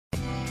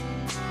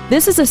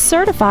This is a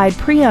certified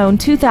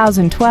pre-owned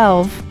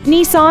 2012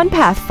 Nissan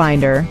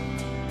Pathfinder.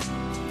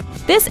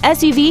 This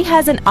SUV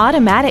has an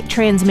automatic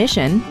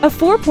transmission, a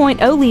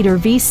 4.0-liter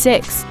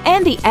V6,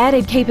 and the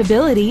added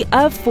capability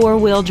of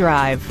four-wheel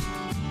drive.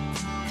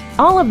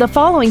 All of the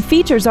following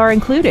features are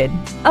included: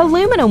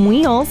 aluminum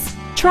wheels,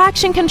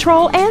 traction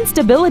control and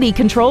stability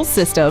control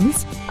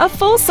systems, a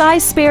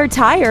full-size spare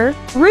tire,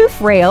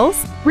 roof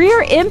rails,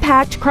 rear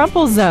impact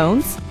crumple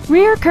zones,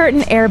 rear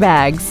curtain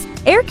airbags,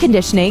 air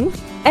conditioning,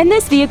 and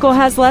this vehicle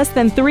has less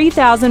than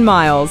 3,000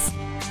 miles.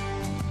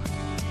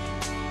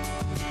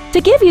 To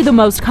give you the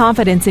most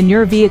confidence in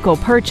your vehicle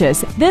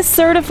purchase, this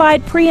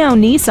certified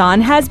pre-owned Nissan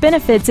has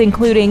benefits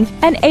including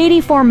an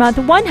 84-month,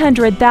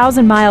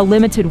 100,000-mile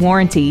limited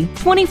warranty,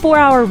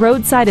 24-hour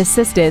roadside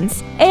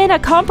assistance, and a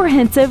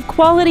comprehensive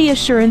quality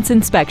assurance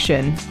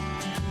inspection.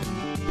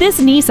 This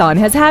Nissan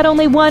has had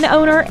only one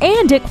owner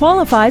and it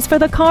qualifies for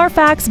the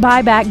Carfax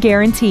buyback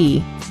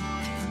guarantee.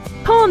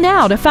 Call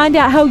now to find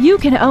out how you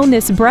can own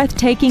this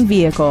breathtaking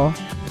vehicle.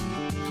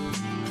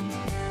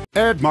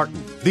 Ed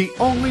Martin, the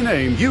only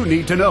name you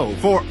need to know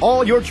for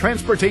all your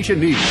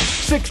transportation needs.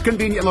 6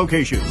 convenient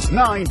locations,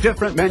 9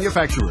 different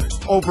manufacturers,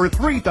 over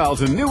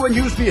 3,000 new and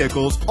used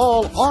vehicles,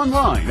 all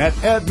online at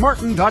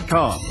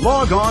EdMartin.com.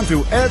 Log on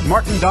to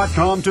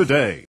EdMartin.com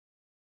today.